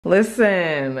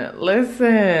Listen,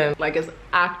 like it's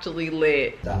actually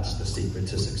lit. That's the secret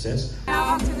to success.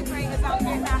 Now to the greatest out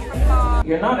here in Africa.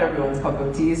 You're not everyone's cup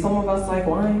of tea. Some of us like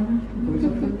wine.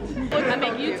 I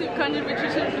make YouTube content which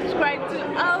you should subscribe to.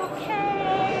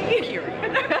 Okay.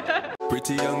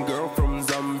 Pretty young girl from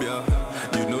Zambia.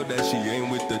 You know that she ain't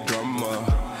with the drama.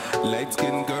 Light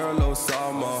skin girl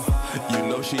Osama. You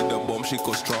know she the bomb, she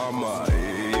cause trauma.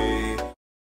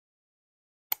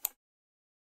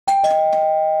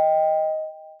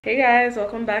 Hey guys,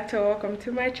 welcome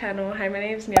to my channel. Hi, my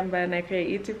name is Nyamba and I create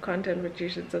YouTube content which you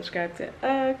should subscribe to.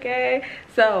 Okay,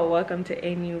 so welcome to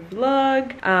a new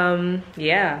vlog.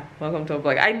 Yeah, welcome to a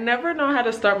vlog. I never know how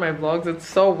to start my vlogs. It's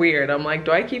so weird. I'm like,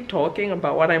 do I keep talking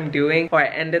about what I'm doing or I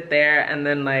end it there and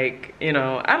then, like, you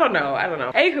know, I don't know.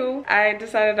 Anywho, I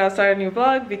decided I'll start a new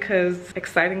vlog because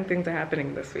exciting things are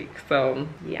happening this week. So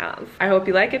yeah, I hope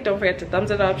you like it. Don't forget to thumbs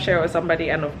it up, share it with somebody,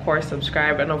 and of course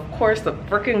subscribe. And of course the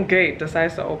freaking gate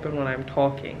decides to open when I'm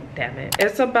talking. Damn it.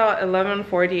 It's about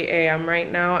 11:40 a.m. right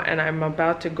now and I'm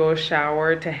about to go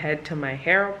shower to head to my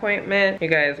hair appointment. You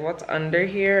guys, what's under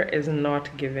here is not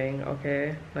giving,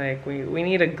 okay? Like we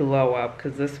need a glow up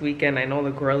because this weekend I know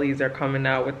the girlies are coming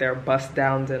out with their bust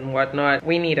downs and whatnot.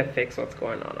 We need to fix what's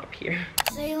going on up here.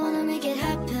 So you wanna make it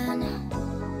happen,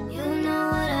 you know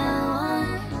what I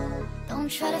want. Don't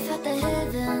try to fight the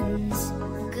heavens,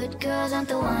 good girls aren't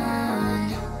the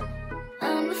one.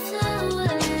 I'm a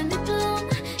flower in the bloom,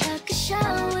 like a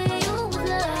shower you with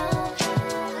love.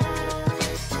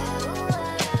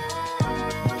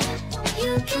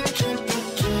 You can keep the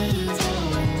keys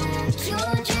to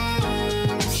your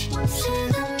dreams. Say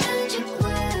the magic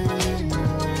word, you know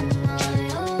I'm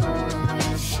all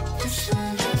yours. This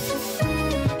love is a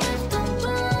fate of the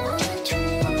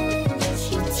boundaries.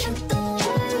 You took the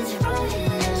words right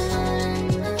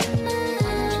and I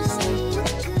just need a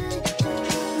good.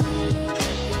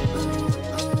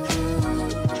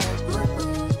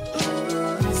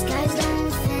 These guys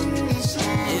don't finish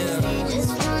last, they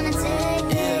just wanna take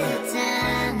their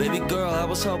time. Baby girl, I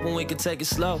was hoping we could take it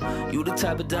slow. You the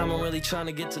type of dime I'm really trying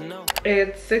to get to know.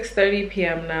 It's 6:30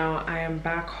 p.m. now. I am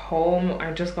back home.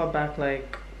 I just got back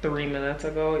like 3 minutes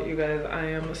ago. You guys, I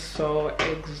am so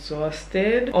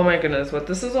exhausted. Oh my goodness, but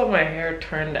this is what my hair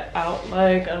turned out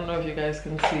like. I don't know if you guys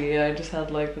can see. I just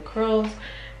had like the curls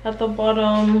at the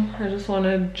bottom. I just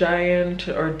wanted giant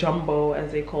or jumbo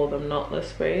as they call them,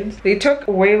 knotless braids. They took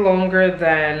way longer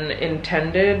than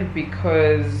intended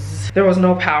because there was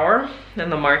no power in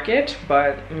the market,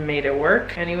 but made it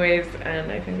work anyways,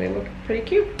 and I think they look pretty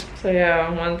cute. So yeah,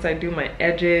 once I do my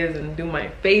edges and do my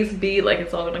face beat, like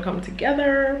it's all gonna come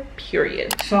together,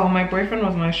 period. So my boyfriend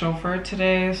was my chauffeur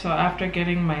today, so after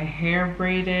getting my hair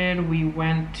braided, we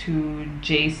went to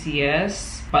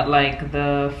JCS, but like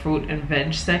the fruit and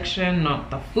veg section, not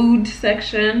the food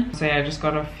section. So yeah, I just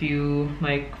got a few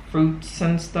like fruits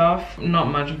and stuff, not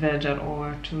much veg at all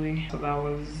actually, so that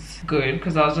was good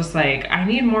because I was just like, I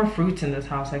need more fruits in this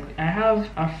house. Like I have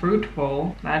a fruit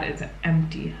bowl that is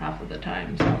empty half of the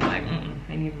time, so I'm like,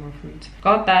 I need more fruits.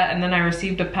 Got that, and then I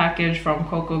received a package from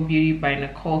Coco Beauty by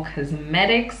Nicole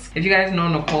Cosmetics. If you guys know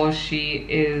Nicole, she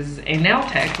is a nail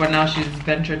tech, but now she's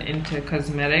ventured into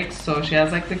cosmetics, so she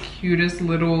has like the cutest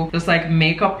little just like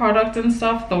makeup products and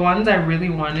stuff. The ones I really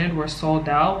wanted were sold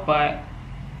out, but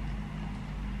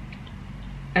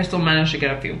I still managed to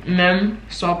get a few. And then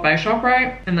stopped by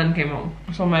ShopRite and then came home.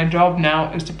 So my job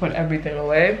now is to put everything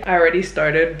away. I already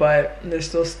started, but there's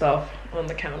still stuff on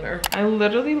the counter. I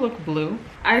literally look blue.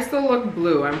 I still look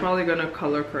blue. I'm probably gonna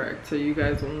color correct so you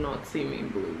guys will not see me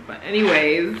blue. But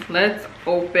anyways, let's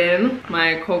open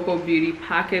my Coco Beauty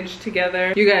package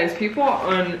together. You guys, people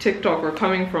on TikTok were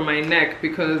coming for my neck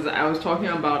because I was talking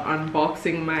about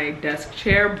unboxing my desk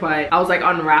chair, but I was like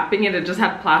unwrapping it. It just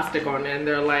had plastic on it and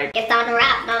they're like, It's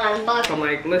unwrapped, not unboxed. I'm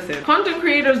like, listen, content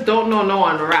creators don't know no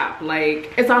unwrap.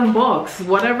 Like, it's unboxed.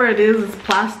 Whatever it is, it's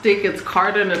plastic, it's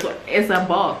carton, it's a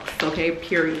box, okay,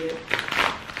 period.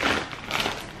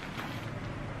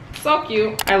 So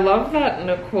cute. I love that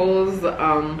Nicole's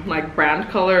like brand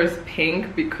color is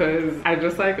pink because I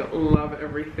just like love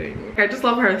everything. I just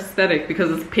love her aesthetic because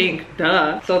it's pink,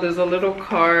 duh. So there's a little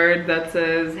card that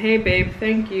says, hey babe,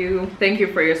 thank you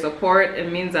for your support.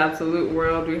 It means the absolute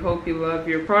world. We hope you love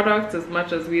your products as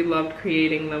much as we loved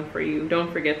creating them for you.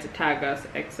 Don't forget to tag us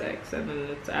XX, and then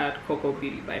it's at Coco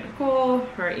Beauty by Nicole,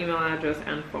 her email address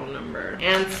and phone number.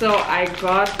 And so I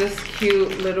got this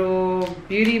cute little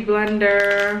beauty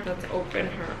blender. Let's open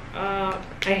her up.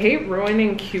 I hate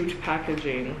ruining cute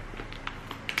packaging.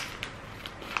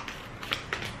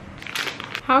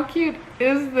 How cute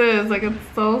is this? Like, it's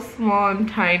so small and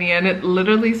tiny and it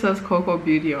literally says Coco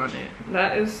Beauty on it.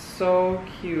 That is so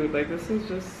cute. Like, this is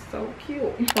just so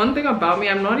cute. One thing about me,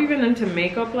 I'm not even into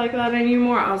makeup like that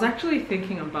anymore. I was actually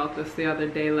thinking about this the other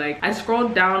day. Like, I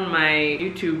scrolled down my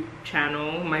YouTube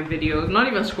channel, my videos, not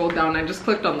even scrolled down, I just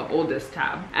clicked on the oldest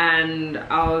tab, and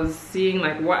I was seeing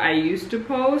like what I used to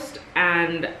post,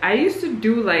 and I used to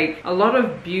do like a lot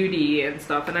of beauty and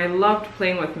stuff, and I loved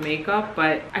playing with makeup,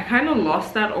 but I kind of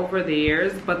lost that over the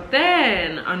years. But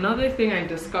then another thing I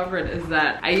discovered is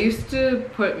that I used to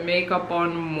put makeup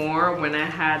on more when I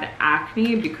had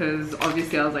acne, because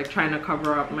obviously I was like trying to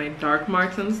cover up my dark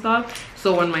marks and stuff.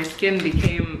 So when my skin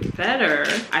became better,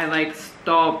 I like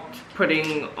stopped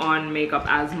putting on makeup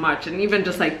as much, and even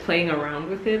just like playing around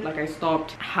with it. Like, I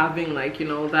stopped having like, you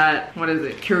know, that, what is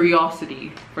it,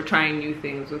 curiosity for trying new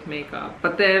things with makeup.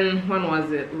 But then, when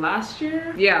was it, last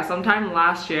year? Yeah, sometime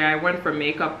last year I went for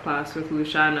makeup class with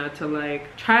Luciana to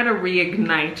like try to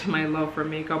reignite my love for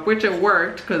makeup, which it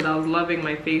worked because I was loving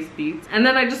my face beats. And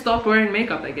then I just stopped wearing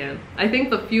makeup again. I think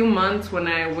the few months when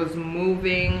I was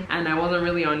moving and I wasn't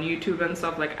really on YouTube and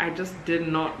stuff, like, I just did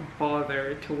not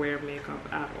bother to wear makeup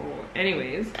at all.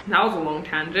 Anyways, that was a long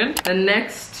tangent. The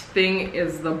next thing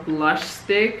is the blush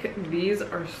stick. These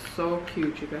are so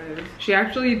cute, you guys. She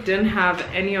actually didn't have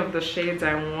any of the shades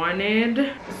I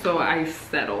wanted, so I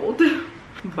settled.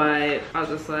 But I was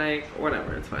just like,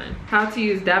 whatever, it's fine. How to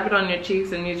use: dab it on your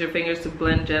cheeks and use your fingers to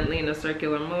blend gently in a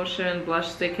circular motion. Blush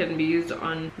stick can be used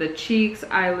on the cheeks,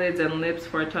 eyelids, and lips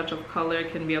for a touch of color.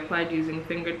 It can be applied using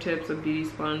fingertips, a beauty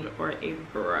sponge, or a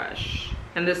brush.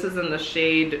 And this is in the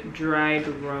shade Dried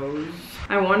Rose.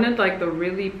 I wanted like the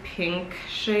really pink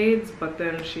shades, but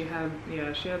then she had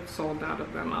sold out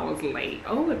of them. I was late.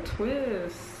 Oh, a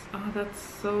twist. Oh, that's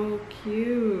so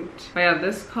cute. But yeah,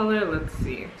 this color, let's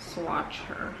see, swatch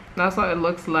her. That's what it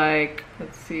looks like.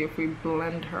 Let's see if we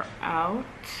blend her out.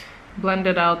 Blend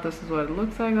it out, this is what it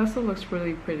looks like. That still looks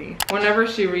really pretty. Whenever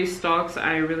she restocks,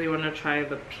 I really want to try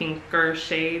the pinker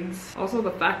shades. Also,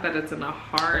 the fact that it's in a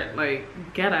heart, like,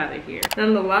 get out of here.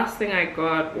 Then the last thing I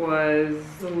got was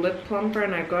the lip plumper,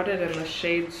 and I got it in the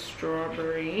shade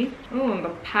Strawberry. Oh, and the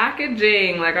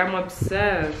packaging, like, I'm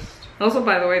obsessed. Also,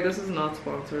 by the way, this is not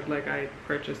sponsored. Like, I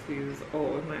purchased these all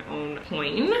with my own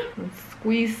coin. Let's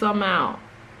squeeze some out.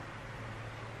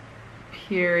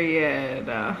 Period.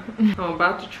 I'm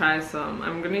about to try some.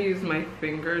 I'm gonna use my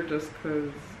finger just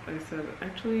because I said,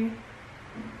 actually,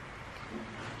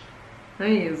 I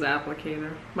use the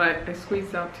applicator, but I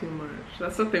squeezed out too much.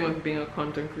 That's the thing with being a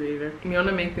content creator. You want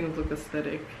to make things look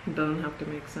aesthetic. It doesn't have to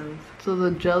make sense. So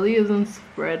the jelly isn't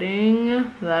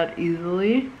spreading that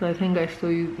easily. So I think I still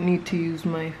need to use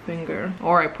my finger,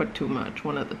 or I put too much,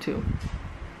 one of the two.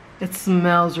 It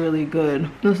smells really good.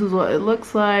 This is what it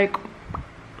looks like.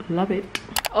 Love it.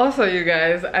 Also, you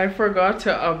guys, I forgot to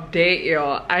update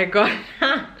y'all. I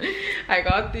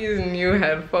got these new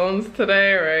headphones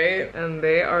today, right? And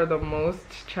they are the most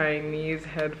Chinese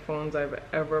headphones I've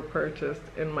ever purchased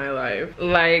in my life.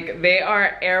 Like, they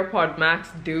are AirPod Max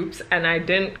dupes, and I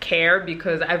didn't care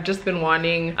because I've just been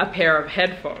wanting a pair of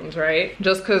headphones, right?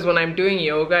 Just because when I'm doing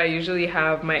yoga, I usually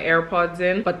have my AirPods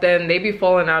in, but then they be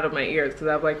falling out of my ears because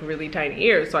I have like really tiny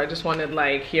ears. So I just wanted,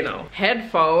 like, you know,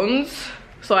 headphones,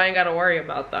 so I ain't gotta worry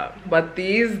about that. But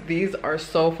these are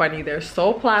so funny. They're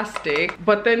so plastic,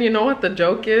 but then you know what the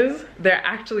joke is? They're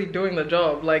actually doing the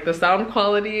job. Like, the sound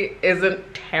quality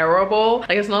isn't terrible.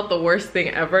 Like, it's not the worst thing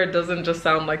ever. It doesn't just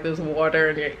sound like there's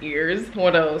water in your ears.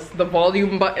 What else? The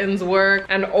volume buttons work,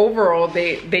 and overall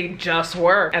they just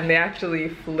work, and they actually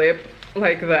flip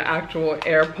like the actual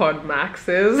AirPod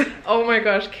Maxes. Oh my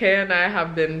gosh, Kay and I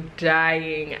have been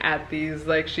dying at these.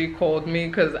 Like, she called me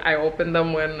because I opened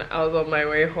them when I was on my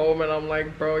way home, and I'm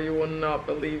like, bro, you will not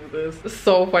believe this. It's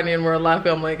so funny, and we're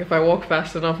laughing. I'm like, if I walk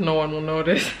fast enough, no one will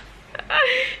notice.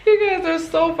 You guys are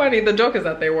so funny. The joke is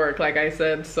that they work, like I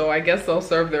said, so I guess they'll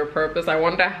serve their purpose. I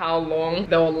wonder how long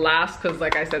they'll last, because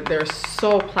like I said, they're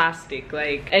so plastic.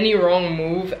 Like, any wrong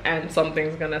move and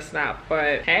something's gonna snap.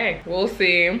 But hey, we'll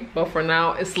see. But for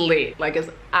now, it's lit. Like, it's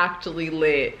actually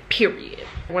lit, period.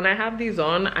 When I have these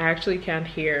on, I actually can't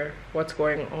hear what's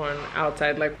going on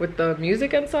outside. Like, with the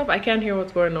music and stuff, I can't hear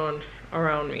what's going on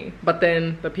around me, but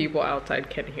then the people outside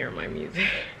can hear my music.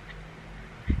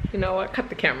 You know what? Cut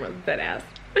the camera, that ass.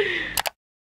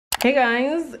 Hey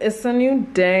guys, it's a new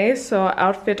day. So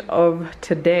outfit of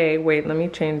today, wait, let me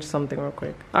change something real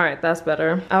quick. All right, that's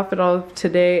better. Outfit of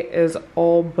today is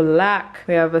all black.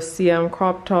 We have a CM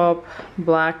crop top,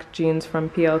 black jeans from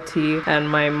PLT, and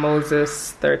my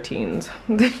Moses 13s.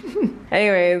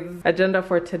 Anyways, agenda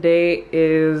for today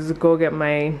is go get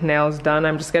my nails done.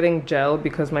 I'm just getting gel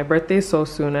because my birthday is so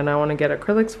soon and I want to get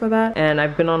acrylics for that. And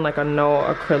I've been on like a no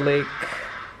acrylic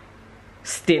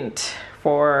stint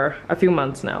for a few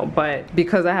months now, but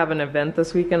because I have an event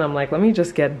this weekend, I'm like, let me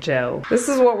just get gel. This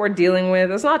is what we're dealing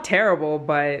with. It's not terrible,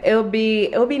 but it'll be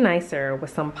nicer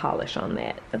with some polish on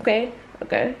that. Okay,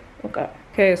 okay, okay.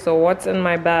 Okay, so what's in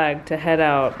my bag to head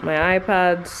out? My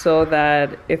iPad, so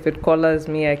that if it calls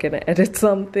me, I can edit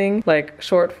something like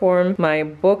short form. My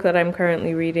book that I'm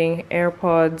currently reading,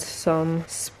 AirPods, some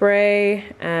spray,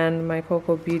 and my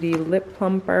Cocoa Beauty lip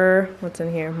plumper. What's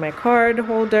in here? My card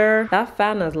holder. That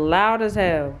fan is loud as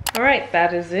hell. All right,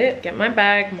 that is it. Get my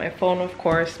bag, my phone, of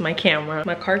course, my camera,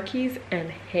 my car keys, and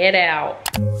head out.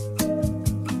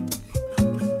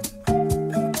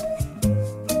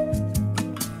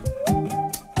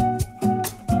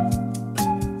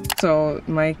 So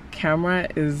my camera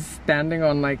is standing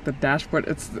on like the dashboard.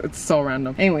 It's so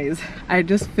random. Anyways, I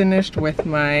just finished with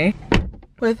my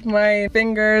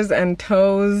fingers and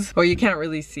toes. Well, you can't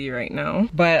really see right now,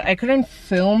 but I couldn't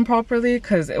film properly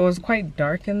because it was quite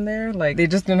dark in there. Like they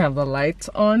just didn't have the lights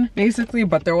on basically,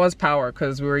 but there was power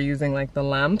because we were using like the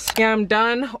lamps. Yeah, I'm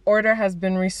done. Order has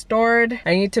been restored.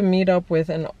 I need to meet up with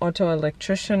an auto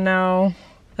electrician now.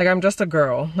 Like, I'm just a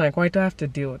girl. Like, why do I have to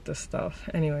deal with this stuff?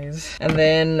 Anyways. And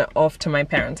then off to my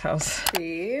parents' house.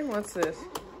 See? What's this?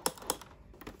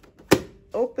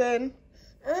 Open.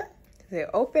 Say,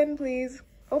 open, please.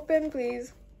 Open,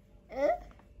 please.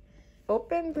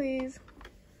 Open, please.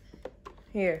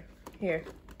 Here. Here.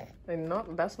 Like,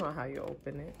 not, that's not how you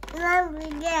open it.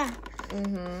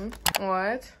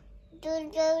 What?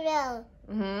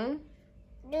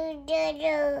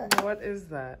 What is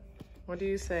that? What do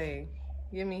you say?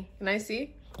 Give me. Can I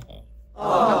see?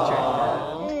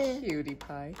 Oh, cutie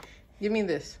pie. Give me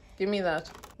this. Give me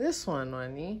that. This one,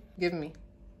 honey. Give me.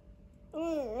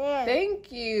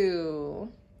 Thank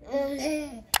you.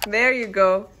 There you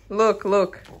go. Look,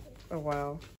 look. Oh,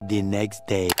 wow. The next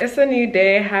day. It's a new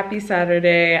day. Happy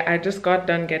Saturday. I just got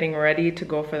done getting ready to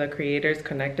go for the Creators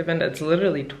Connect event. It's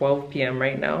literally 12 p.m.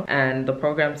 right now, and the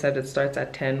program said it starts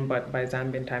at 10, but by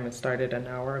Zambian time it started an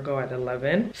hour ago at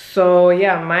 11. So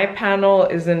yeah, my panel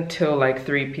isn't till like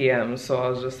 3 p.m. so I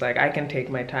was just like, I can take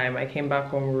my time. I came back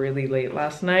home really late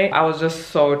last night. I was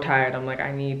just so tired. I'm like,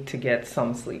 I need to get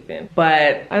some sleep in.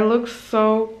 But I look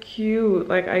so cute.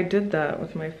 Like, I did that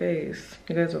with my face.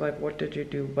 You guys are like, what did you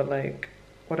do? But like,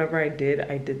 whatever I did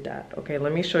that. Okay,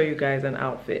 let me show you guys an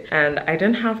outfit. And I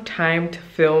didn't have time to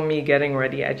film me getting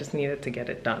ready. I just needed to get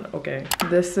it done, okay?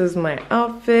 This is my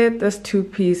outfit. This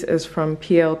two-piece is from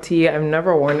PLT. I've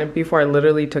never worn it before. I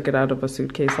literally took it out of a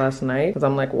suitcase last night because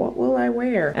I'm like, what will I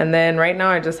wear? And then right now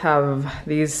I just have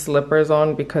these slippers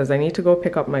on because I need to go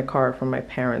pick up my car from my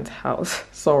parents' house.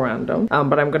 So random.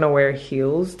 But I'm gonna wear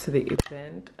heels to the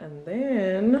event. And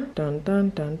then, dun dun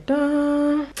dun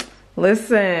dun.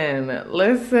 Listen.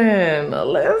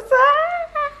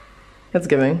 It's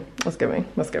giving. All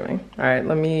right,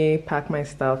 let me pack my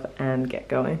stuff and get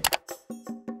going.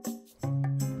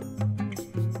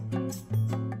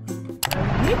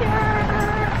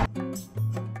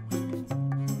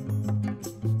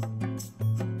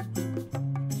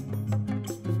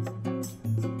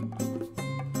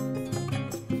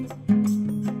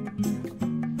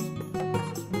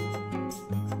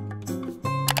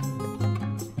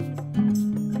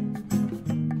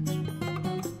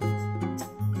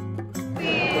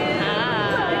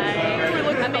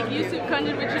 YouTube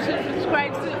content which you should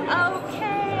subscribe to.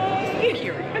 Okay.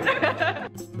 Here.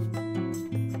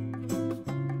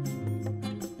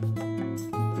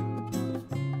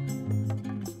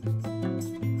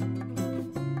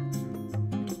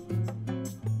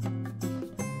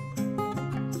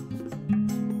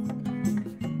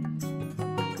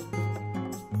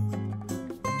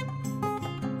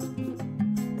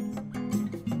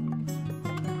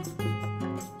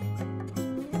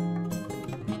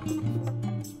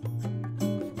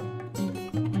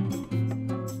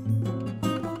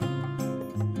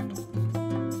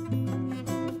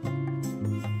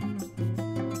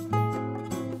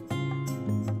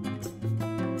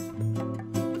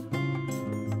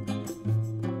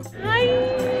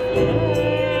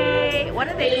 What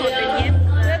are they called? The yam?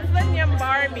 That's the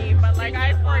nyambarmi, but like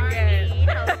I forget.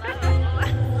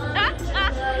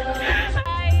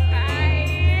 Hi.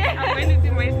 I'm going to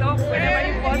do myself whenever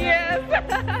you want. Yes.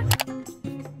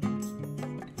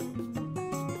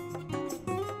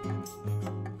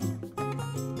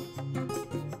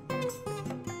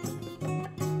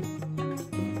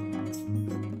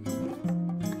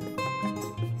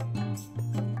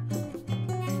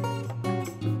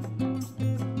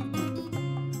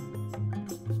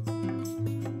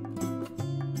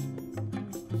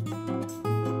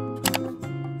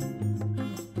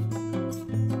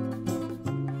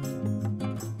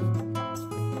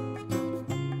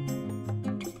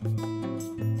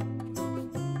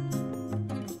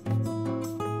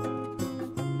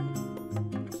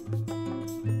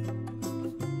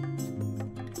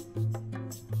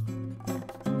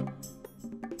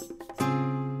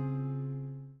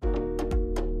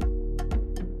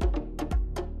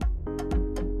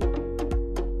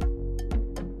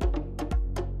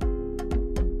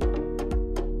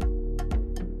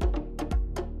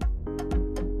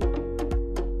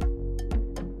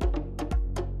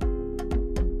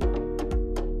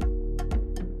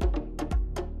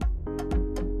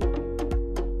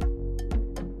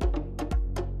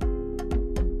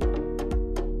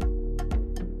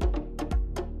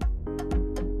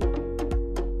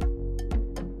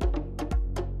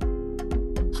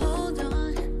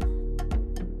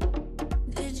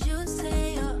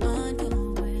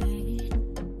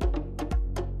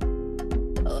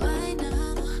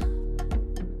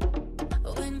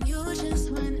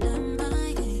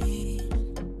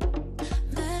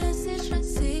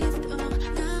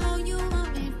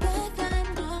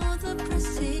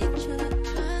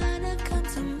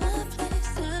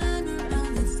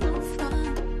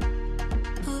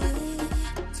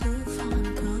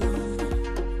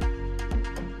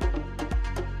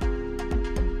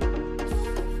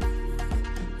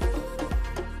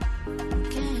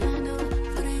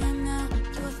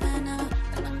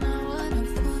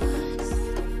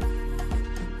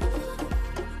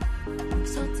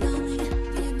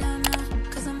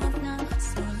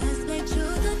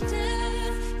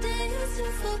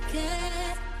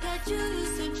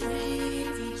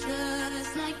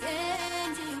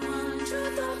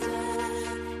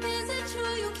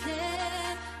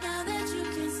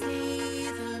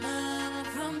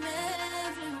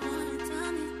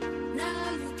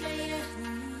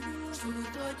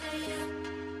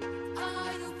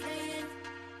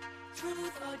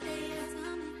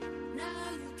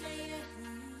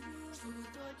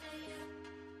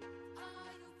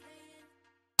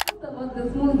 About the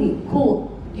smoothie,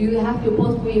 cool. Do you have to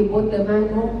post where you bought the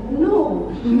mango?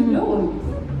 No, you don't.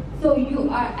 So you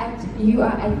are at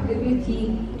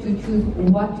liberty to choose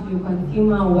what your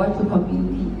consumer, what your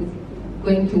community is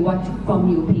going to watch from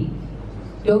your page.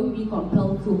 Don't be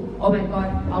compelled to, oh my God,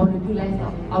 I want to do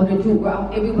lifestyle, I want to do well.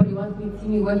 Everybody wants me to see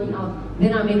me working out.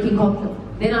 Then I'm making cocktails.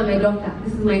 Then I'm a doctor.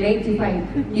 This is my 9 to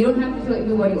 5. You don't have to show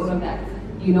everybody all of that.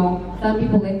 You know, some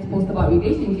people like to post about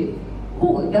relationships.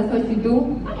 Cool, that's what you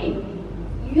do. Fine.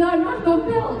 You are not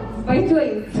compelled. It's by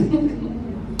choice.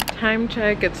 Time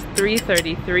check, it's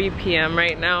 3:33 p.m.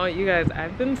 right now. You guys,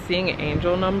 I've been seeing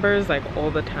angel numbers like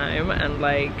all the time and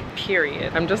like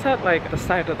period. I'm just at like the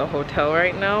side of the hotel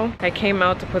right now. I came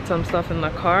out to put some stuff in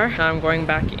the car. Now I'm going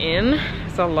back in.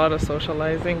 It's a lot of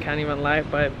socializing, can't even lie,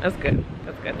 but that's good.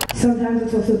 That's good. Sometimes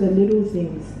it's also the little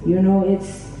things, you know,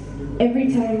 it's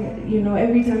every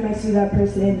time I see that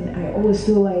person, I always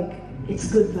feel like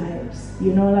it's good vibes,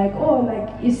 you know, like, oh, like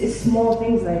it's small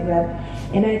things like that.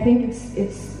 And I think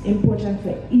it's important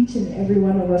for each and every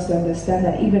one of us to understand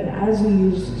that even as we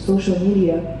use social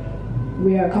media,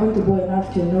 we are accountable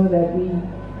enough to know that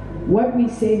what we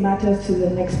say matters to the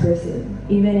next person.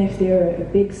 Even if they're a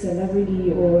big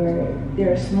celebrity or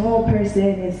they're a small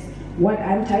person, is what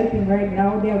I'm typing right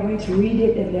now, they're going to read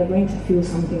it and they're going to feel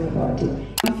something about it.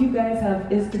 If you guys have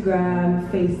Instagram,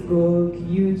 Facebook,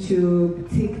 YouTube,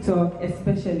 TikTok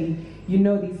especially, you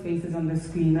know these faces on the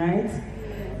screen, right?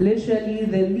 Literally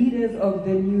the leaders of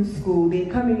the new school.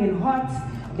 They're coming in hot,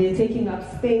 they're taking up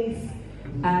space,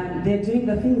 and they're doing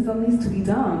the things that needs to be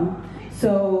done.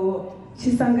 So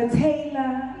Chisanga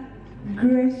Taylor,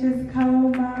 Gracious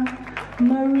Kauma,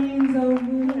 Marine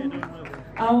Zobu,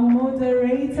 our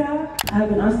moderator. I have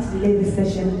been asked to delay this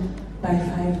session by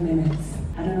 5 minutes.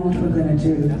 I don't know what we're gonna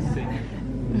do.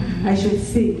 I should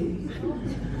sing.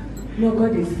 No,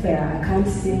 God is fair. I can't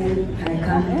sing, I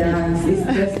can't dance, it's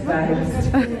just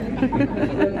vibes.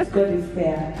 God is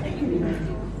fair.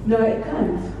 No, I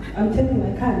can't. I'm telling you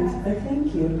I can't, but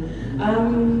thank you.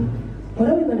 What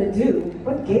are we gonna do?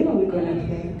 What game are we gonna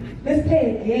play? Let's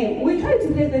play a game. We tried to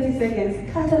play 30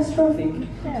 seconds. Catastrophic.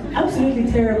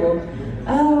 Absolutely terrible.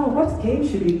 What game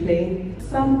should we play?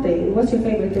 Something. What's your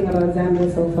favorite thing about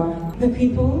Zambia so far? The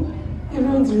people.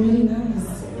 Everyone's really nice.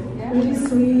 Really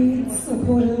sweet,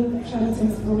 supportive, trying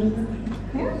to support it.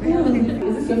 Yeah.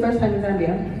 Is this your first time in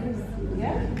Zambia?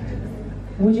 Yeah.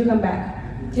 Would you come back?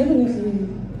 Definitely.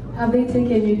 Have they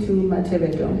taken you to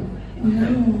Matebeto? No.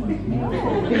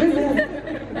 Where's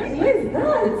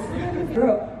that? Bro,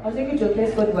 I'll take you to a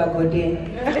place called Wagode.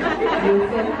 You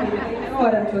know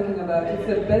what I'm talking about. It's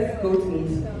the best goat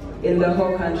meat in the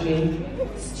whole country.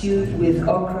 Stewed with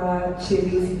okra,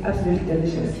 chilies, absolutely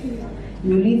delicious.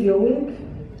 You leave your wig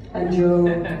and your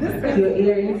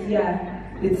earrings, yeah.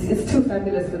 It's too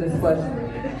fabulous for the spot.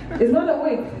 It's not a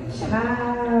wig.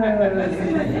 Child.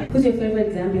 Who's your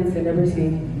favorite Zambian celebrity?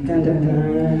 Dun, dun,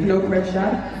 dun. No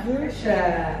pressure?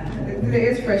 Pressure. There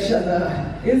is pressure though.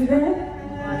 Is there?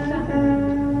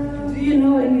 Do you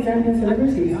know any Zambian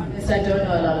celebrities? Yes, I don't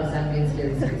know a lot of Zambian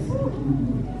celebrities.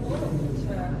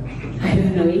 I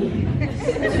don't know.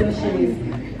 Situation is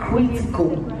critical.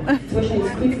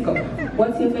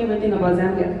 What's your favorite thing about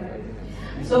Zambia?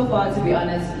 So far, to be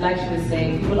honest, like she was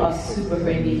saying, people are super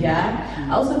friendly here.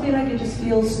 I also feel like it just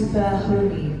feels super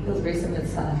homey. It feels very similar to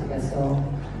South Africa, so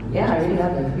yeah, I really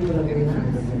love it. People are very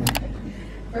nice.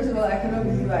 First of all, I cannot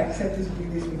believe I accepted to do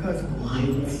this because what?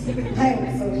 I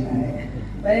am so shy.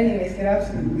 But anyways, good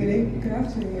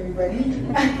afternoon, everybody.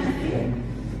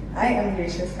 I am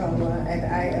Gracious Kauma, and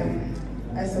I am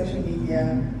a social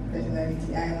media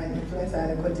personality. I am an influencer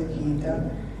and a content creator,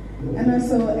 and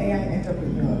also a young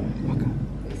entrepreneur. Okay.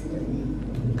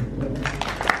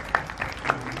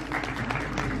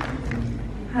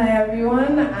 Hi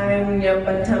everyone, I'm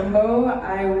Nyambatambo.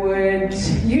 I would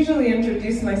usually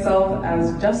introduce myself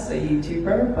as just a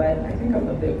YouTuber, but I think I'm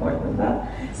a bit more than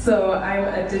that. So I'm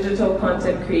a digital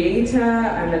content creator,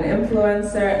 I'm an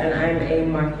influencer, and I'm a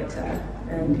marketer.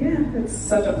 And yeah, it's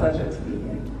such a pleasure to be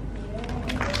here.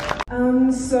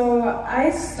 So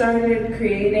I started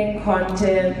creating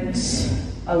content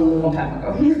a long time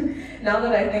ago. Now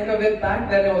that I think of it, back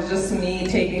then it was just me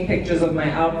taking pictures of my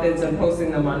outfits and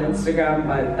posting them on Instagram,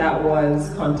 but that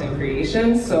was content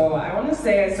creation. So I want to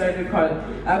say I started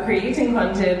creating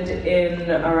content in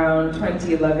around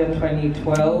 2011,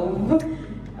 2012.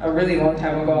 A really long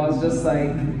time ago. I was just like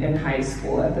in high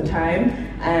school at the time,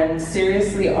 and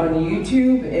seriously on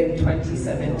YouTube in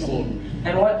 2017.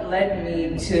 And what led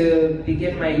me to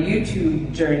begin my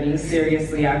YouTube journey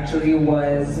seriously actually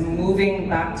was moving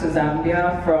back to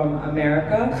Zambia from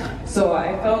America. So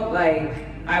I felt like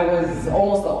I was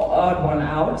almost the odd one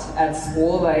out at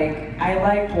school. Like, I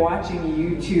liked watching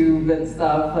YouTube and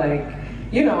stuff, like,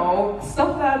 you know,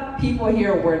 stuff that people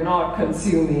here were not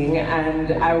consuming.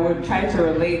 And I would try to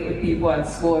relate with people at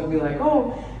school and be like,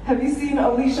 oh, have you seen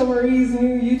Alicia Marie's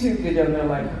new YouTube video? And they're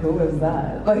like, who is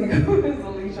that? Like, who is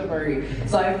Alicia Marie?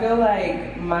 So I feel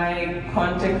like my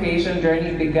content creation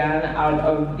journey began out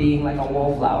of being like a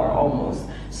wallflower almost.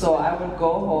 So I would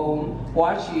go home,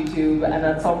 watch YouTube, and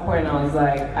at some point I was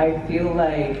like, I feel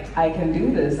like I can do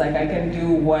this. Like, I can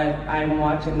do what I'm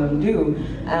watching them do.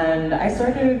 And I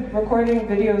started recording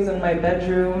videos in my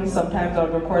bedroom. Sometimes I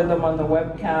would record them on the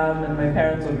webcam, and my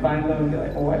parents would find them and be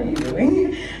like, well, what are you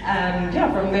doing? And yeah,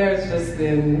 from there it's just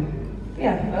been,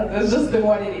 it's just been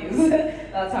what it is.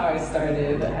 That's how I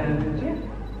started, and yeah.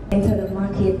 Enter the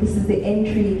market. This is the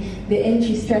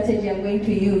entry strategy I'm going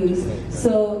to use.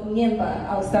 So Nyemba,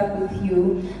 I'll start with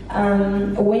you.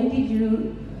 When did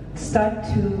you start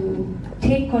to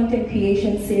take content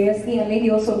creation seriously and maybe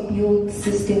also build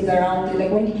systems around it?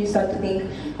 Like, when did you start to think,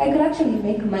 I could actually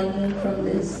make money from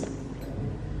this?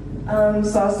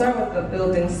 So I'll start with the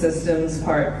building systems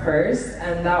part first,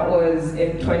 and that was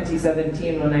in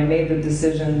 2017 when I made the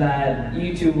decision that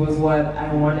YouTube was what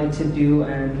I wanted to do,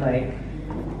 and like,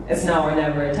 it's now or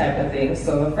never type of thing.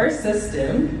 So the first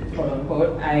system, quote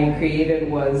unquote, I created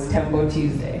was Tembo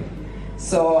Tuesday.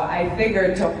 So I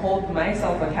figured to hold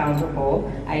myself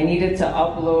accountable, I needed to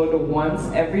upload once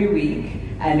every week,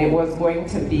 and it was going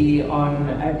to be on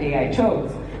a day I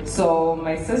chose. So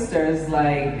my sister's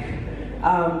like,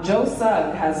 Joe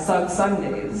Sugg has Sugg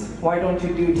Sundays. Why don't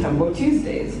you do Tembo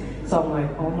Tuesdays? So I'm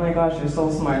like, oh my gosh, you're so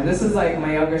smart. This is like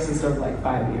my younger sister of like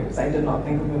 5 years. I did not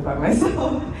think of it by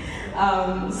myself.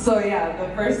 So yeah,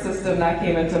 the first system that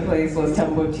came into place was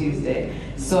Tembo Tuesday.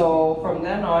 So from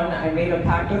then on, I made a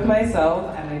pact with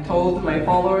myself, and I told my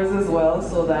followers as well,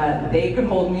 so that they could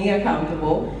hold me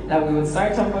accountable, that we would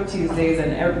start Tembo Tuesdays,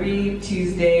 and every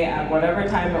Tuesday at whatever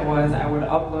time it was, I would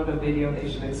upload a video. They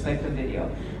should expect a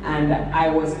video. And I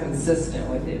was consistent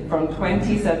with it. From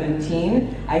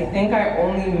 2017, I think I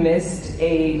only missed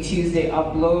a Tuesday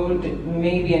upload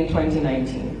maybe in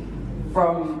 2019.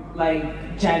 From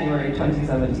like January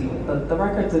 2017. The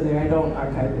records are there, I don't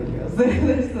archive videos.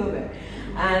 They're still there.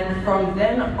 And from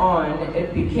then on,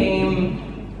 it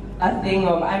became a thing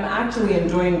of, I'm actually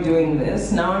enjoying doing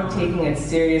this. Now I'm taking it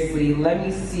seriously. Let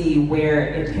me see where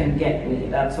it can get me,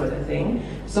 that sort of thing.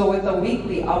 So with the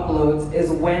weekly uploads is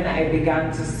when I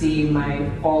began to see my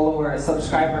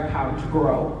subscriber count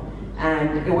grow.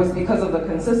 And it was because of the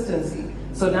consistency.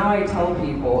 So now I tell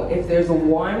people, if there's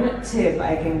one tip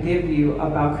I can give you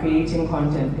about creating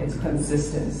content, it's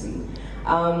consistency.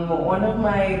 One of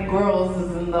my girls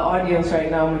is in the audience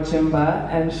right now, Muchimba,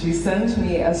 and she sent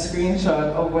me a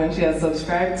screenshot of when she had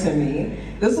subscribed to me.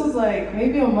 This was like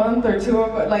maybe a month or two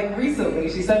ago, like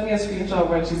recently. She sent me a screenshot of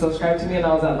when she subscribed to me, and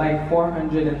I was at like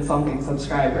 400 and something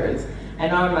subscribers.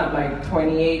 And now I'm at like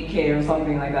 28K or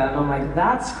something like that. And I'm like,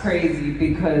 that's crazy,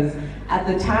 because at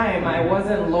the time I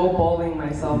wasn't lowballing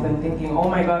myself and thinking, oh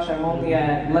my gosh, I'm only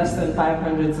at less than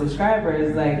 500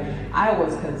 subscribers. Like, I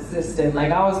was consistent.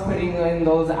 Like, I was putting in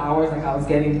those hours, like I was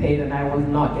getting paid, and I was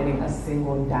not getting a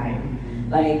single dime.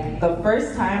 Like, the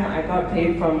first time I got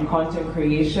paid from content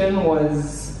creation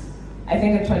was, I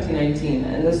think in 2019.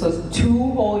 And this was 2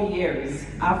 whole years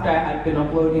after I had been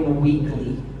uploading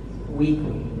weekly.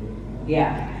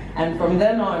 Yeah, and from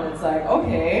then on, it's like,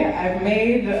 okay, I've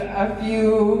made a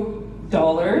few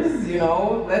dollars, you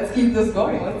know, let's keep this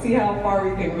going. Let's see how far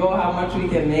we can go, how much we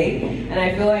can make. And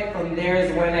I feel like from there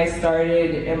is when I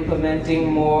started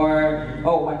implementing more,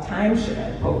 what time should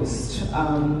I post?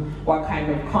 What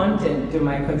kind of content do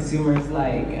my consumers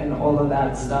like, and all of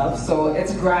that stuff. So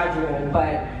it's gradual,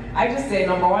 but I just say,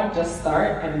 number one, just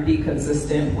start and be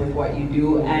consistent with what you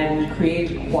do and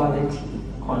create quality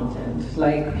content.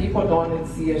 Like, people don't want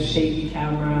to see a shaky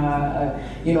camera,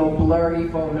 blurry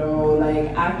photo.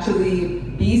 Like, actually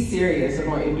be serious in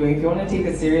what you're doing. If you want to take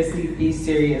it seriously, be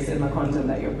serious in the content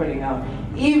that you're putting out,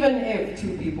 even if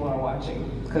 2 people are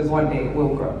watching, because one day it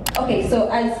will grow. Okay, so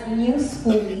as new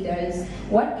school leaders,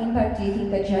 what impact do you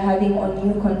think that you're having on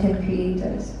new content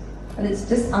creators? Let's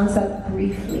just answer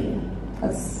briefly,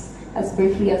 as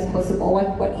briefly as possible.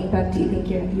 What impact do you think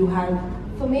you have?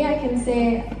 For me, I can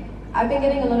say, I've been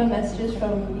getting a lot of messages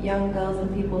from young girls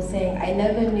and people saying, I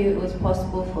never knew it was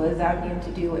possible for a Zambian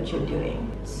to do what you're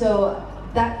doing. So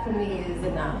that for me is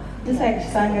enough. Just like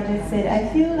Sanga just said,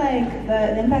 I feel like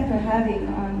the impact we're having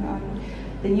on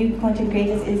the new content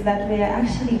creators is that we are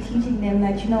actually teaching them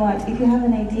that, you know what, if you have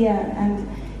an idea and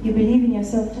you believe in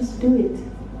yourself, just do it.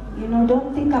 You know,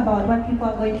 don't think about what people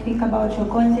are going to think about your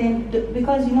content,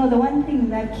 because you know, the one thing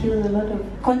that kills a lot of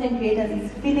content creators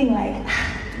is feeling like,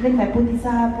 even if I put this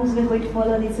up, who's going to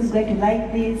follow this, who's going to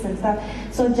like this and stuff.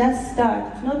 So just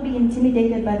start. Do not be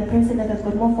intimidated by the person that has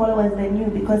got more followers than you,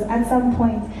 because at some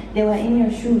point they were in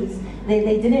your shoes.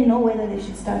 They didn't know whether they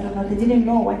should start or not. They didn't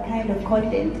know what kind of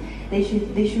content they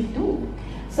should do.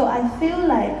 So I feel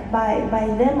like by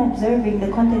them observing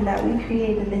the content that we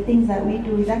create and the things that we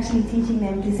do is actually teaching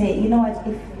them to say, you know what,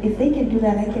 if they can do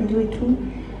that, I can do it too.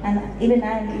 And even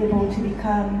I'm able to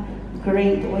become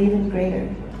great or even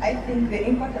greater. I think the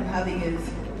impact I'm having is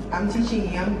I'm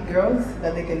teaching young girls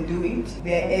that they can do it.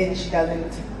 Their age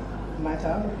doesn't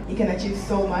matter. You can achieve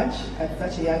so much at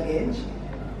such a young age.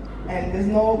 And there's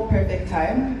no perfect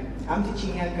time. I'm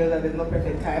teaching young girls that there's no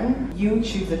perfect time. You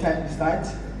choose the time to start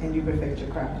and you perfect your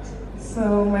craft.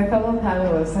 So my fellow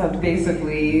panelists have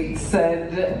basically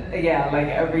said, yeah, like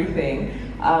everything.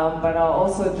 But I'll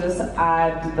also just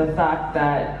add the fact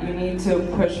that you need to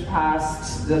push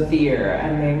past the fear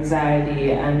and the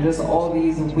anxiety and just all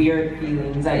these weird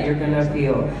feelings that you're gonna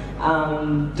feel.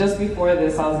 Just before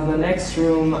this, I was in the next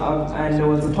room and there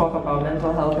was a talk about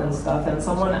mental health and stuff, and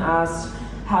someone asked,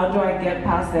 how do I get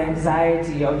past the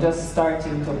anxiety of just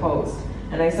starting to post?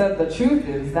 And I said, the truth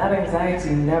is that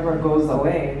anxiety never goes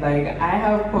away. Like, I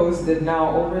have posted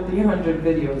now over 300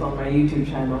 videos on my YouTube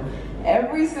channel.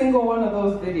 Every single one of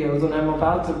those videos, when I'm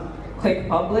about to click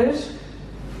publish,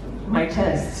 my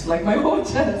chest, like my whole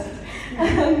chest.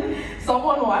 And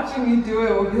someone watching me do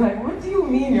it will be like, what do you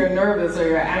mean you're nervous or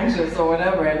you're anxious or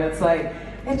whatever? And it's like,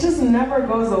 it just never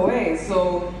goes away.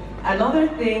 So another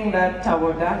thing that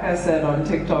Tawodaka said on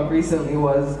TikTok recently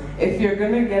was, if you're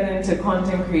gonna get into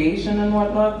content creation and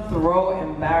whatnot, throw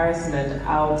embarrassment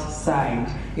outside.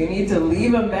 You need to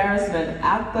leave embarrassment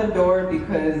at the door,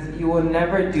 because you will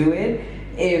never do it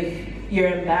if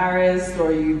you're embarrassed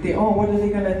or you think, oh, what are they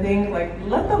gonna think? Like,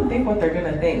 let them think what they're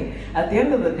gonna think. At the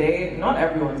end of the day, not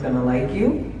everyone's gonna like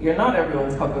you. You're not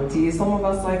everyone's cup of tea. Some of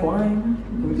us like wine,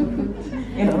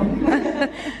 you know.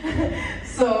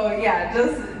 So yeah,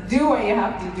 just do what you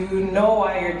have to do, know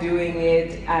why you're doing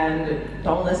it, and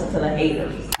don't listen to the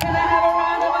haters. Can I have a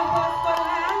round of applause for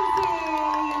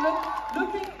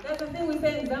Landzy? Looking, that's the thing we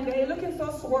say in Zambia, you're looking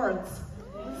so swart.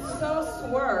 So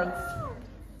swart.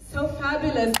 So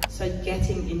fabulous. So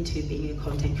getting into being a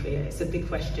content creator, it's a big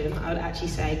question. I would actually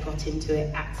say I got into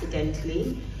it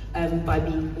accidentally by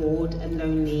being bored and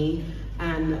lonely,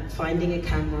 and finding a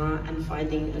camera and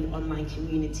finding an online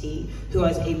community who I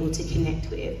was able to connect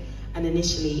with. And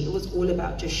initially it was all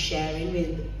about just sharing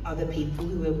with other people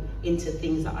who were into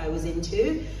things that I was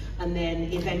into. And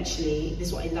then eventually, this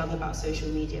is what I love about social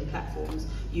media platforms,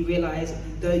 you realize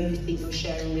though you think you're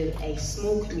sharing with a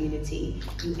small community,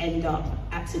 you end up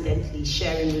accidentally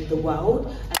sharing with the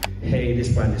world. Hey,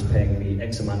 this brand is paying me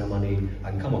X amount of money,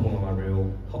 I can come up on my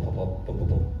reel, hop, hop, hop, pop, pop,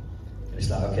 pop. And it's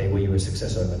like, okay, well, you were a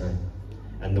success overnight.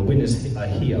 And the winners are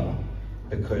here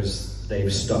because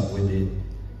they've stuck with it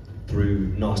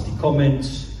through nasty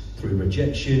comments, through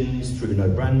rejections, through no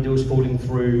brand deals falling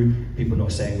through, people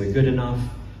not saying we're good enough,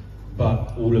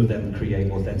 but all of them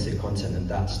create authentic content, and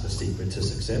that's the secret to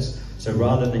success. So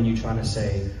rather than you trying to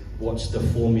say, what's the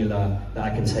formula that I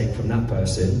can take from that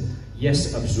person,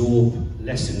 yes, absorb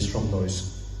lessons from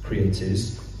those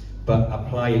creators, but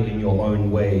apply it in your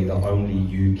own way that only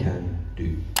you can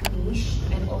do.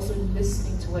 And also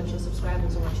listening to what your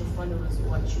subscribers or what your followers or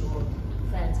what your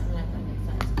fans,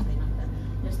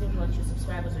 listening to what your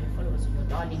subscribers or your followers or your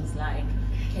darlings like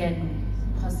can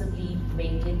possibly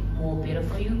make it more better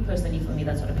for you. Personally, for me,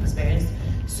 that's what I've experienced.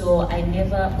 So I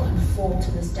never conform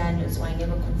to the standards, or I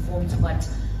never conform to what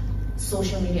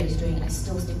social media is doing. I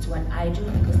still stick to what I do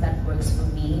because that works for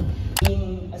me.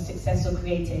 Being a successful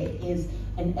creator is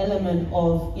an element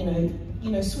of, you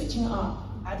know, switching up,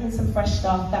 adding some fresh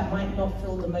stuff that might not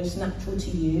feel the most natural to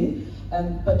you,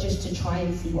 but just to try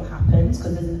and see what happens,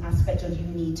 because there's an aspect of you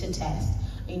need to test.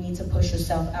 You need to push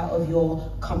yourself out of your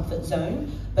comfort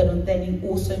zone, but then you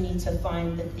also need to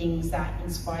find the things that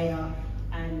inspire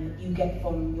and you get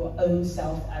from your own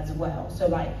self as well. So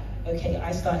like, okay,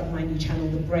 I started my new channel,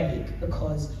 The Break,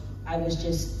 because I was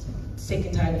just sick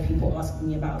and tired of people asking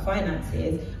me about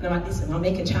finances, and I'm like, listen, I'll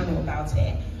make a channel about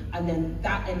it. And then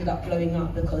that ended up blowing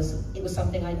up because it was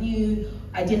something I knew.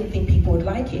 I didn't think people would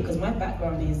like it because my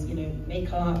background is, you know,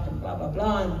 makeup and blah, blah,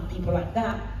 blah, and people like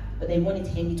that. But they wanted to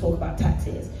hear me talk about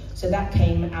taxes. So that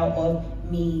came out of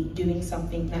me doing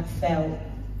something that felt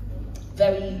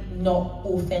very not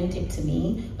authentic to me,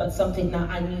 but something that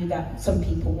I knew that some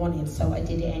people wanted, so I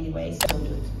did it anyway. So don't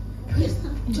do it. Yes.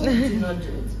 do not do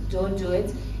it. Don't do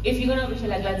it. If you're gonna overshare,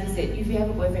 like Landzy said, if you have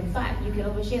a boyfriend, fine, you can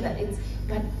overshare that.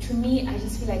 But to me, I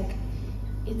just feel like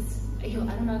it's, I don't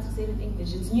know how to say it in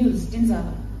English. It's news,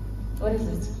 dinzaba. What is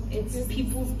it? It's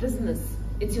people's business.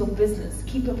 It's your business.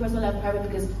 Keep your personal life private,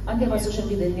 because on their social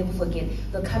media, they never forget.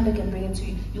 They'll come back and bring it to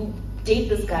you. You date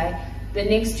this guy. The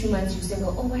next 2 months, you say,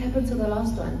 oh, what happened to the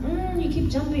last one? You keep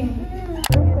jumping.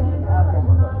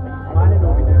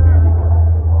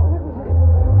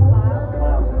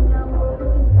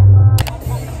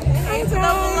 Hey, to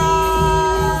the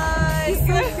vlog. She's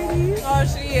so pretty. Oh,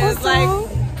 she is. Also, like,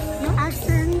 no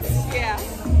accents. Yeah.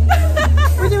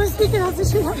 When you were speaking, I was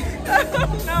just like,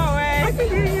 no way. I can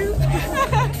hear you.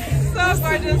 So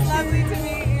gorgeous. Lovely to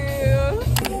meet you.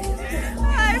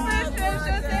 Hi,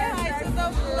 Patricia. Say hi to the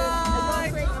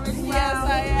vlog. Yes,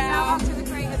 I am. Now off to the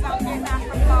greatest out here in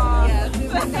Africa. Yes.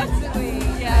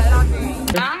 Yes.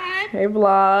 Bye. Hey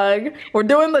vlog. We're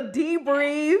doing the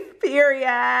debrief,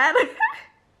 period.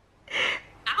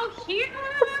 Out here.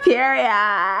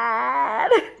 Period.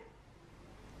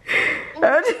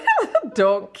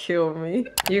 Don't kill me.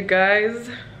 You guys,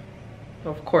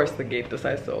 of course the gate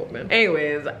decides to open.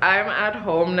 Anyways, I'm at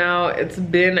home now. It's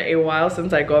been a while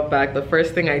since I got back. The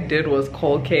first thing I did was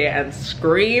call Kay and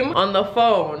scream on the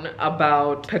phone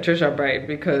about Patricia Bright,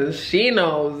 because she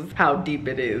knows how deep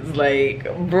it is. Like,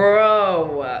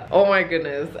 bro, oh my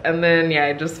goodness. And then yeah,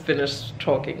 I just finished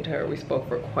talking to her. We spoke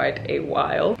for quite a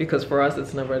while, because for us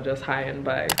it's never just hi and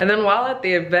bye. And then while at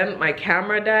the event, my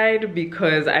camera died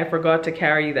because I forgot to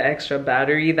carry the extra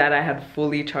battery that I had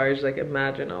fully charged. Like,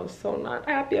 imagine, I was so not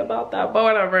happy about that, but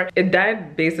whatever. It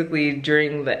died basically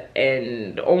during the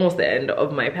end, almost the end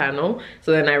of my panel.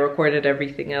 So then I recorded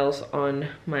everything else on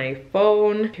my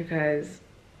phone. You guys,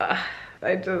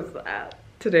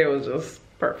 today was just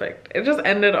perfect. It just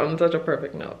ended on such a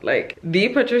perfect note. Like, the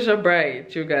Patricia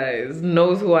Bright, you guys,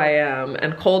 knows who I am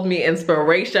and called me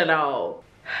inspirational.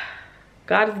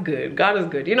 God is good. God is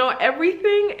good. You know,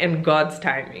 everything in God's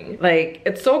timing. Like,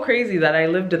 it's so crazy that I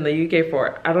lived in the UK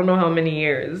for I don't know how many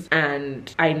years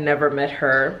and I never met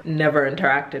her, never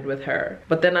interacted with her.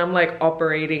 But then I'm like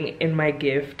operating in my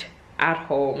gift at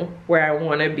home where I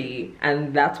want to be,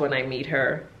 and that's when I meet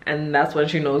her. And that's when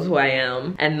she knows who I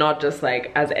am, and not just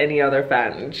like as any other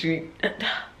fan.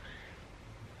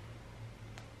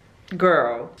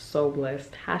 Girl, so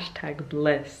blessed. Hashtag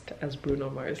blessed, as Bruno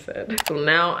Mars said. So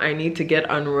now I need to get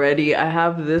unready. I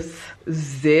have this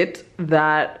zit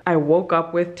that I woke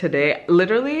up with today.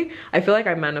 Literally, I feel like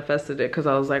I manifested it, because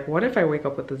I was like, what if I wake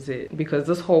up with a zit? Because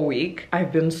this whole week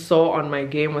I've been so on my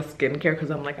game with skincare, because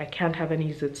I'm like, I can't have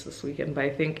any zits this weekend. But I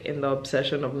think in the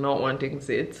obsession of not wanting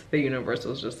zits, the universe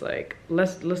was just like,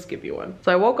 let's give you one.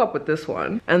 So I woke up with this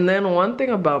one. And then one thing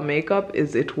about makeup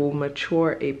is it will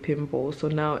mature a pimple. So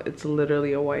now it's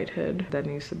literally a whitehead that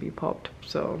needs to be popped.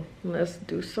 So let's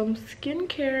do some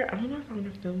skincare. I don't know if I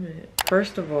want to film it.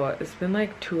 First of all, it's been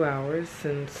like 2 hours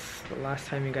since the last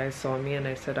time you guys saw me and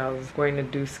I said I was going to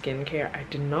do skincare. I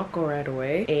did not go right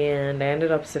away, and I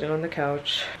ended up sitting on the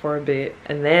couch for a bit,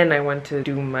 and then I went to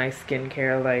do my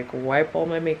skincare, like wipe all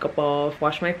my makeup off,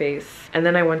 wash my face, and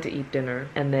then I went to eat dinner,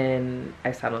 and then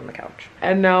I sat on the couch.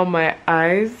 And now my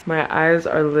eyes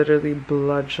are literally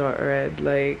bloodshot red.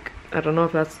 Like, I don't know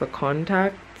if that's the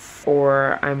contacts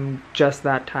or I'm just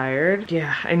that tired.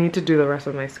 Yeah, I need to do the rest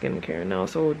of my skincare now,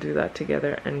 so we'll do that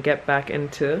together and get back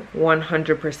into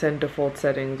 100% default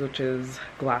settings, which is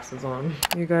glasses on.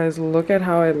 You guys, look at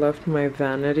how I left my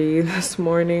vanity this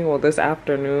morning, well, this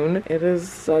afternoon. It is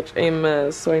such a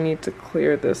mess, so I need to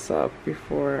clear this up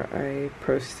before I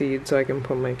proceed so I can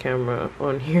put my camera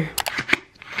on here.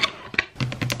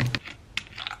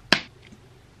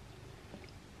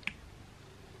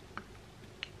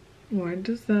 Why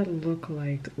does that look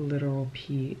like literal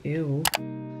pee? Ew.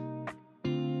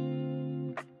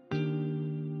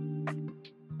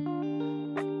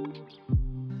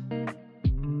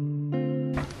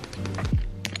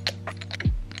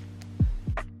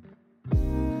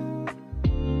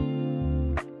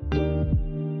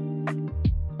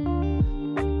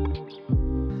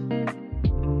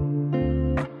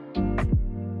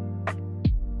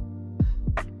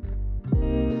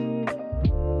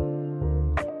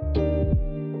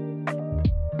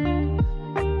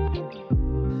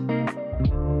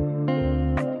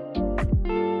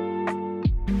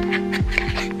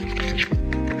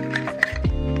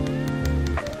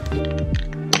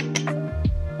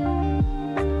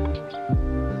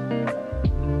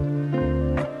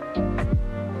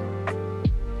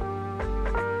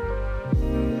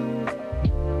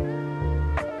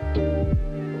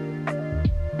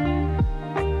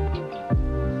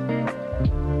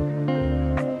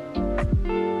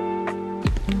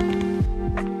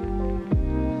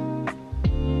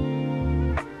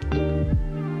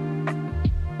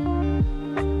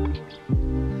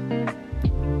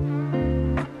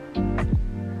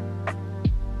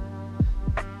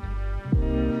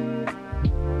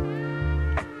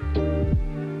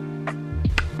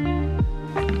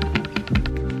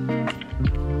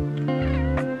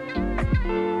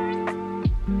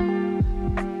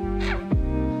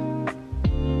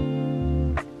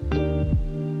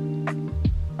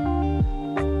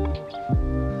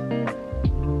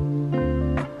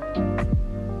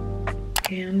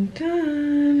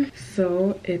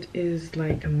 it is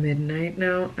like midnight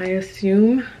now, I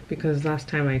assume, because last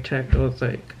time I checked it was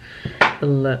like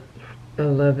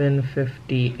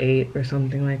 11:58 or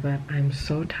something like that. I'm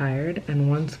so tired, and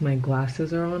once my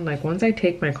glasses are on, like once I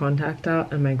take my contact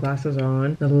out and my glasses are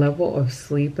on, the level of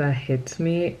sleep that hits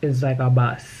me is like a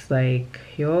bus. Like,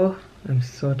 yo, I'm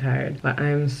so tired, but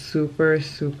I'm super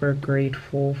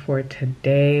grateful for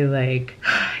today. Like,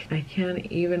 I can't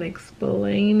even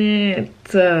explain it.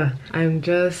 I'm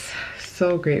just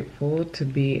so grateful to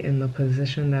be in the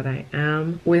position that I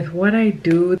am. With what I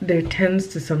do, there tends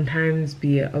to sometimes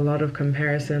be a lot of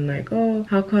comparison, like, oh,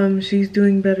 how come she's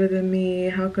doing better than me?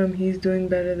 How come he's doing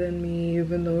better than me,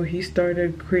 even though he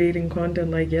started creating content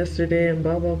like yesterday and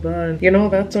blah blah blah, and you know,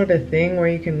 that sort of thing where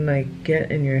you can like get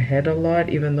in your head a lot,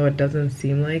 even though it doesn't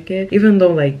seem like it, even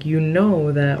though like you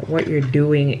know that what you're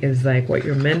doing is like what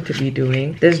you're meant to be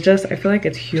doing. There's just, I feel like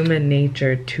it's human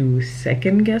nature to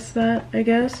second guess that, I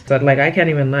guess. But like, I can't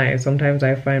even lie, sometimes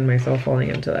I find myself falling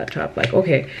into that trap. Like,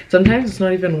 okay, sometimes it's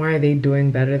not even why are they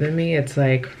doing better than me, it's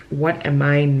like, what am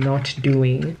I not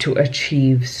doing to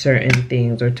achieve certain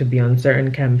things or to be on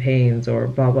certain campaigns or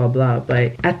blah blah blah.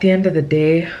 But at the end of the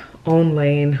day, own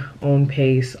lane, own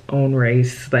pace, own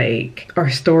race. Like,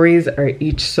 our stories are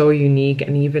each so unique,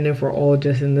 and even if we're all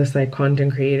just in this like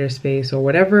content creator space or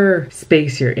whatever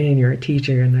space you're in, you're a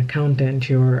teacher, you're an accountant,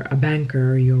 you're a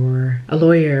banker, you're a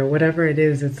lawyer, whatever it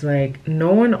is, it's like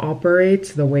no one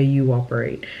operates the way you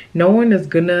operate. No one is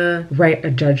gonna write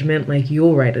a judgment like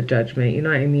you'll write a judgment, you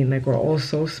know what I mean? Like, we're all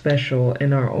so special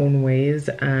in our own ways,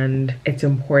 and it's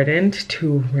important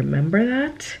to remember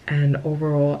that. And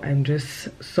overall, I'm just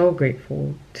so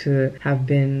grateful to have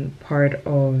been part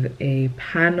of a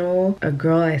panel. A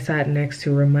girl I sat next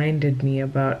to reminded me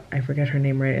about, I forget her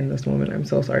name right in this moment, I'm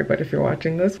so sorry, but if you're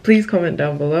watching this, please comment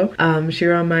down below. She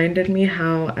reminded me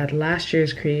how at last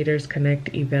year's Creators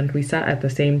Connect event, we sat at the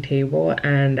same table,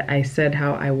 and I said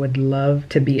how I would love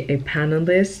to be a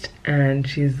panelist, and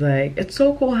she's like, it's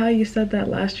so cool how you said that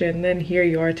last year, and then here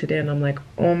you are today. And I'm like,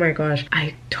 oh my gosh,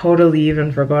 I totally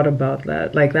even forgot about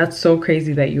that. Like, that's so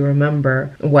crazy that you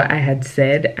remember what I had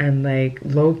said, and like,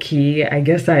 low-key, I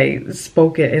guess I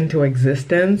spoke it into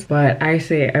existence. But I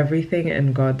say everything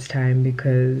in God's time,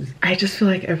 because I just feel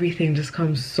like everything just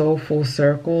comes so full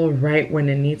circle right when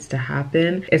it needs to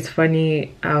happen. It's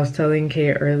funny, I was telling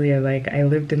Kay earlier, like, I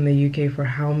lived in the UK for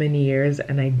how many years,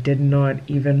 and I did not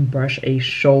even brush a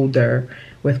shoulder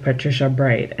with Patricia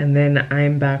Bright, and then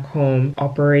I'm back home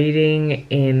operating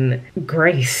in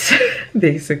grace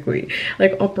basically,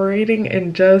 like operating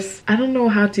in just, I don't know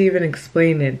how to even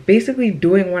explain it, basically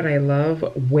doing what I love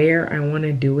where I want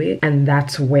to do it. And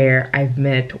that's where I've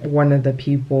met one of the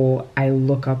people I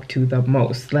look up to the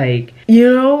most. Like,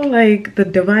 you know, like, the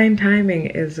divine timing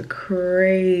is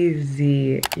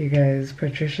crazy, you guys.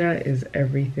 Patricia is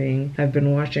everything. I've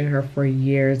been watching her for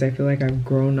years. I feel like I've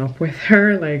grown up with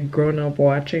her, like grown up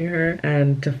watching her,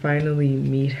 and to finally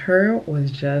meet her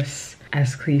was just,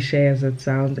 as cliche as it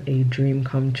sounds, a dream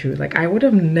come true. Like, I would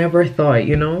have never thought,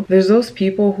 you know, there's those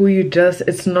people who you just,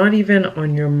 it's not even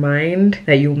on your mind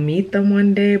that you'll meet them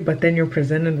one day, but then you're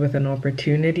presented with an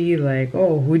opportunity, like,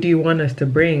 oh, who do you want us to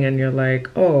bring? And you're like,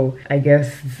 oh, I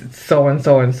guess so and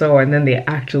so and so, and then they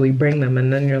actually bring them,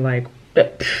 and then you're like,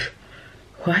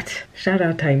 what? Shout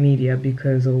out Thai Media,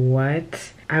 because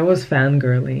what? I was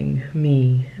fangirling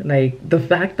me. Like, the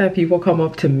fact that people come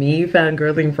up to me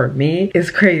fangirling for me is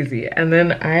crazy. And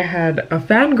then I had a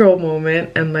fangirl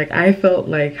moment, and like, I felt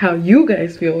like how you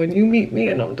guys feel when you meet me,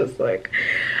 and I'm just like,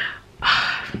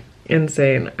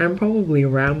 insane. I'm probably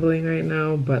rambling right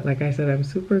now, but like I said, I'm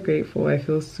super grateful. I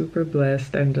feel super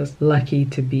blessed and just lucky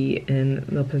to be in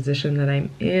the position that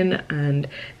I'm in. And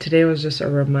today was just a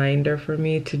reminder for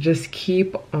me to just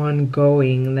keep on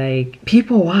going. Like,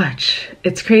 people watch.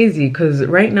 It's crazy, because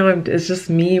right now it's just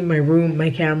me, my room, my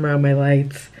camera, my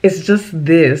lights. It's just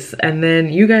this, and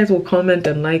then you guys will comment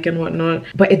and like and whatnot,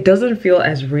 but it doesn't feel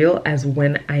as real as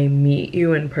when I meet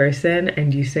you in person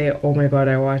and you say, oh my god,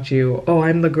 I watch you. Oh,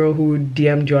 I'm the girl who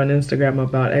DM'd you on Instagram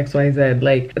about XYZ.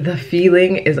 Like, the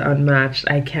feeling is unmatched.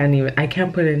 I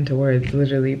can't put it into words,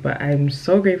 literally. But I'm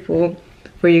so grateful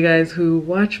for you guys who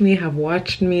watch me, have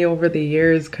watched me over the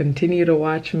years, continue to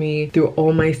watch me through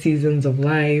all my seasons of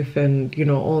life, and you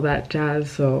know, all that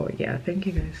jazz. So yeah, thank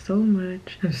you guys so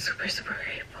much. I'm super grateful.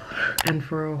 And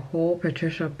for a whole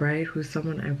Patricia Bright, who's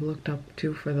someone I've looked up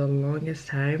to for the longest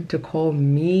time, to call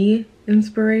me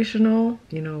inspirational,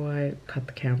 you know what? Cut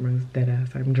the cameras,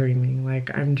 deadass. I'm dreaming. Like,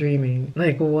 I'm dreaming.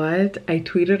 Like, what? I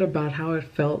tweeted about how it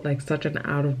felt like such an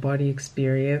out-of-body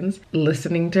experience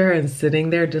listening to her and sitting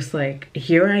there just like,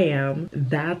 here I am.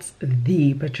 That's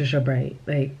the Patricia Bright.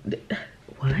 Like,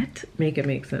 What? Make it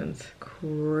make sense.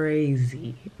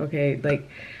 Crazy. Okay, like,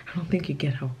 I don't think you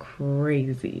get how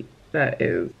crazy that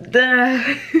is.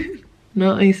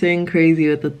 Not me saying crazy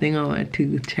with the thing on my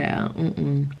tooth, child.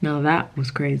 Now that was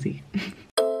crazy.